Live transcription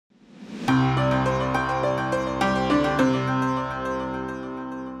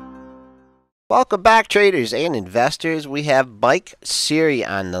Welcome back, traders and investors. We have Mike Seery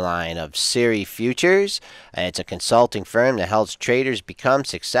on the line of Seery Futures. It's a consulting firm that helps traders become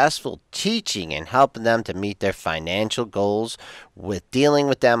successful, teaching and helping them to meet their financial goals with dealing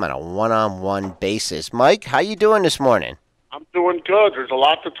with them on a one-on-one basis. Mike, how you doing this morning? I'm doing good. There's a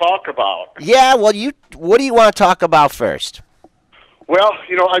lot to talk about. Yeah, well, what do you want to talk about first? Well,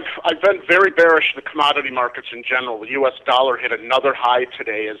 I've been very bearish in the commodity markets in general. The U.S. dollar hit another high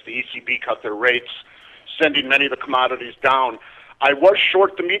today as the ECB cut their rates, sending many of the commodities down. I was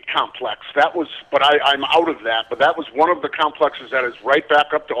short the meat complex. I'm out of that. But that was one of the complexes that is right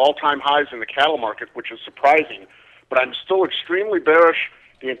back up to all-time highs in the cattle market, which is surprising. But I'm still extremely bearish.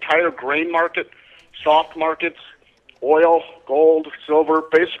 The entire grain market, soft markets, oil, gold, silver.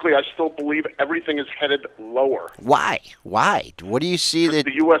 Basically, I still believe everything is headed lower. Why? Why? What do you see that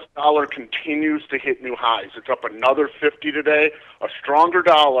the U.S. dollar continues to hit new highs? It's up another 50 today. A stronger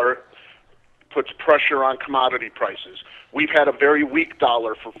dollar puts pressure on commodity prices. We've had a very weak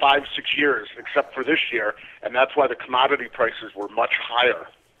dollar for 5-6 years, except for this year, and that's why the commodity prices were much higher.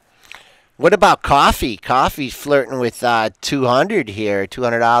 What about coffee? Coffee's flirting with 200 here,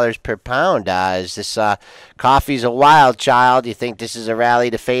 $200 per pound. Is this coffee's a wild child? You think this is a rally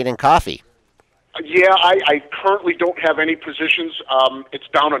to fade in coffee? Yeah, I currently don't have any positions. It's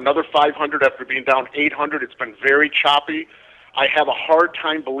down another 500 after being down 800. It's been very choppy. I have a hard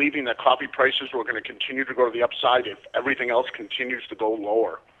time believing that coffee prices are going to continue to go to the upside if everything else continues to go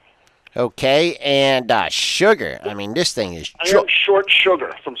lower. Okay, and sugar. I mean, this thing is... I am short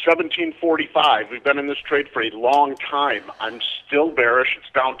sugar from 1745. We've been in this trade for a long time. I'm still bearish.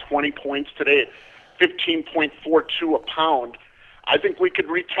 It's down 20 points today at 15.42 a pound. I think we could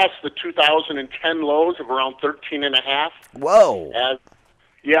retest the 2010 lows of around 13.5. Whoa.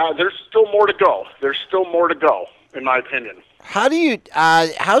 Yeah, there's still more to go. There's still more to go, in my opinion. How do you?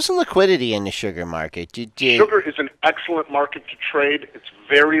 How's the liquidity in the sugar market? Sugar is an excellent market to trade. It's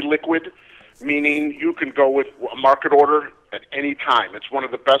very liquid, meaning you can go with a market order at any time. It's one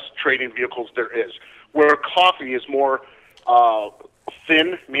of the best trading vehicles there is. Where coffee is more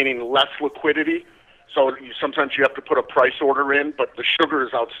thin, meaning less liquidity. So sometimes you have to put a price order in, but the sugar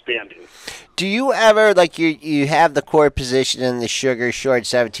is outstanding. Do you ever, like you have the core position in the sugar short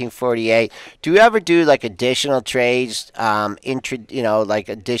 1748, do you ever do like additional trades, like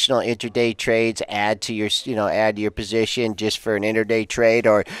additional intraday trades add to your position just for an intraday trade,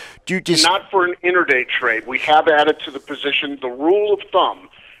 or do you just... Not for an intraday trade. We have added to the position. The rule of thumb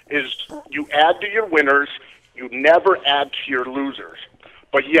is you add to your winners, you never add to your losers.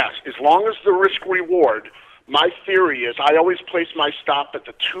 But yes, as long as the risk-reward, my theory is I always place my stop at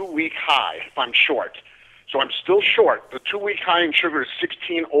the 2-week high if I'm short. So I'm still short. The 2-week high in sugar is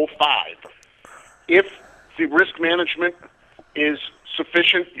 1605. If the risk management is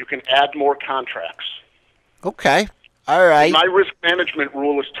sufficient, you can add more contracts. Okay. All right. My risk management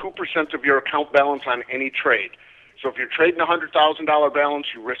rule is 2% of your account balance on any trade. So if you're trading a $100,000 balance,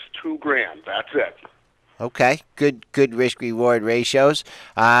 you risk $2,000. That's it. Okay, good risk-reward ratios.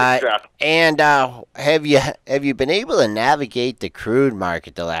 Exactly. And have you been able to navigate the crude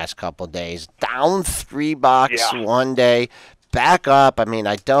market the last couple of days? Down $3 one day, back up. I mean,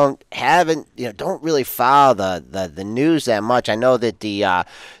 don't really follow the news that much. I know that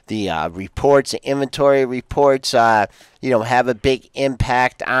the reports, the inventory reports, have a big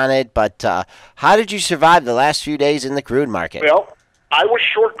impact on it. But how did you survive the last few days in the crude market? Well, I was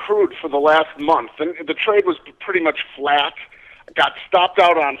short crude for the last month, and the trade was pretty much flat. Got stopped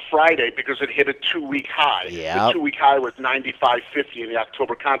out on Friday because it hit a 2-week high. Yep. The 2-week high was 95.50 in the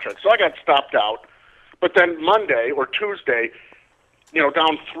October contract, so I got stopped out. But then Monday or Tuesday,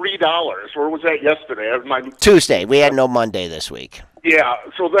 down $3, or was that yesterday? Tuesday. We had no Monday this week. Yeah,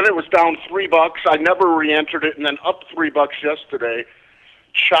 so then it was down $3. I never re-entered it, and then up $3 yesterday.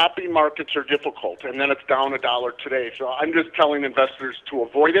 Choppy markets are difficult, and then it's down $1 today. So I'm just telling investors to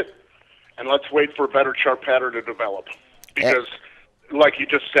avoid it, and let's wait for a better chart pattern to develop. Because, like you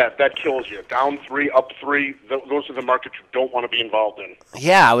just said, that kills you. Down 3, up 3, those are the markets you don't want to be involved in.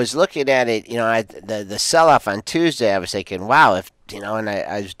 Yeah, I was looking at it, the sell-off on Tuesday, I was thinking, wow, and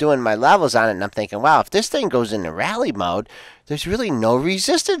I was doing my levels on it, and I'm thinking, wow, if this thing goes into rally mode, there's really no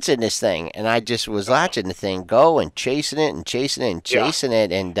resistance in this thing. And I just was watching the thing go and chasing it and chasing it and chasing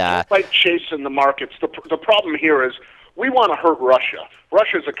it. And it's like chasing the markets. The problem here is we want to hurt Russia.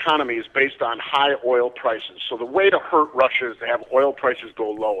 Russia's economy is based on high oil prices. So the way to hurt Russia is to have oil prices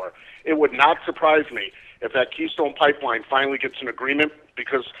go lower. It would not surprise me if that Keystone Pipeline finally gets an agreement,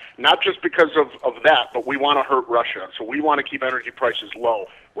 because not just because of that, but we want to hurt Russia. So we want to keep energy prices low.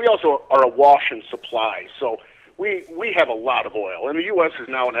 We also are awash in supply. So we have a lot of oil, and the U.S. is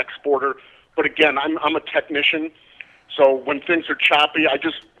now an exporter. But again, I'm a technician, so when things are choppy, I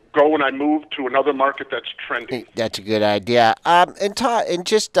just go and I move to another market that's trending. That's a good idea. And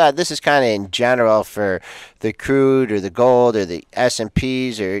just this is kind of in general for the crude or the gold or the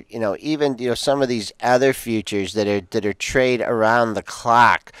S&Ps or even some of these other futures that are trade around the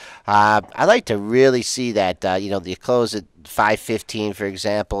clock. I like to really see that the close at 5:15, for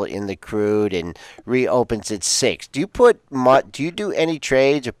example, in the crude and reopens at 6. Do you do any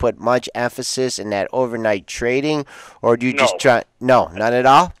trades or put much emphasis in that overnight trading, or do you No. just try? No, not at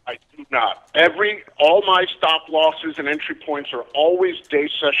all. I do not. All my stop losses and entry points are always day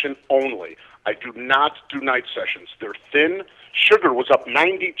session only. I do not do night sessions. They're thin. Sugar was up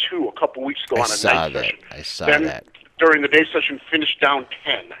 92 a couple weeks ago on a night session. I saw then, that. During the day session, finished down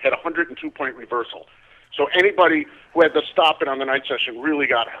 10, had a 102-point reversal. So anybody who had to stop it on the night session really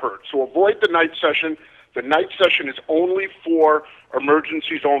got hurt. So avoid the night session. The night session is only for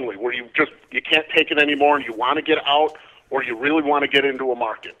emergencies only, where you can't take it anymore and you want to get out, or you really want to get into a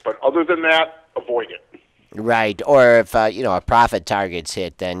market. But other than that, avoid it. Right, or if a profit target's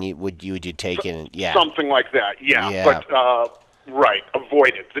hit, then you take it? Yeah, something like that. Yeah. But right,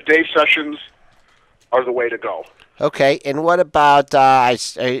 avoid it. The day sessions are the way to go. Okay, and what about? I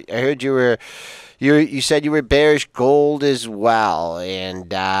heard you said you were bearish gold as well, and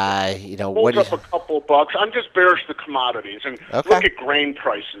Gold's up a couple of bucks. I'm just bearish the commodities, and look at grain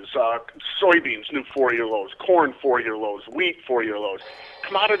prices. Soybeans, new 4-year lows. Corn, 4-year lows. Wheat, 4-year lows.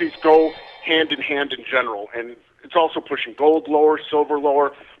 Commodities go hand in hand in general, and it's also pushing gold lower, silver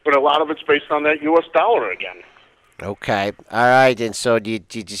lower, but a lot of it's based on that U.S. dollar again. Okay, all right, and so do you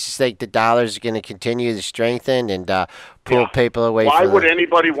just think the dollar's going to continue to strengthen and pull people away? Why would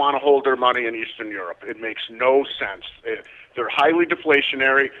anybody want to hold their money in Eastern Europe? It makes no sense. They're highly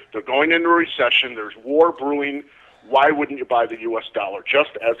deflationary. They're going into a recession. There's war brewing. Why wouldn't you buy the U.S. dollar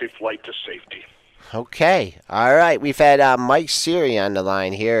just as a flight to safety? Okay, all right. We've had Mike Seery on the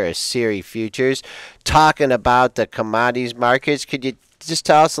line here, as Seery Futures, talking about the commodities markets. Could you just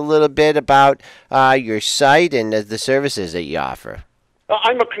tell us a little bit about your site and the services that you offer?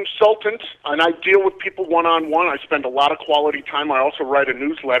 I'm a consultant, and I deal with people one-on-one. I spend a lot of quality time. I also write a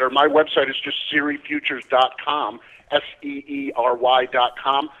newsletter. My website is just SeeryFutures.com,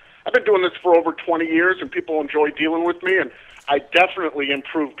 SEERY.com. I've been doing this for over 20 years, and people enjoy dealing with me, and I definitely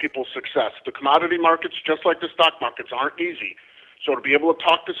improve people's success. The commodity markets, just like the stock markets, aren't easy. So to be able to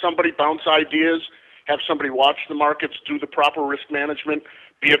talk to somebody, bounce ideas, have somebody watch the markets, do the proper risk management,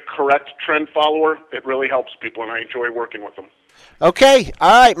 be a correct trend follower, it really helps people, and I enjoy working with them. Okay,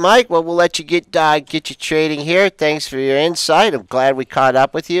 all right, Mike. Well, we'll let you get you trading here. Thanks for your insight. I'm glad we caught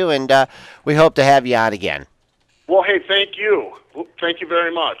up with you, and we hope to have you on again. Well, hey, thank you. Thank you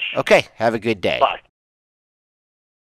very much. Okay, have a good day. Bye.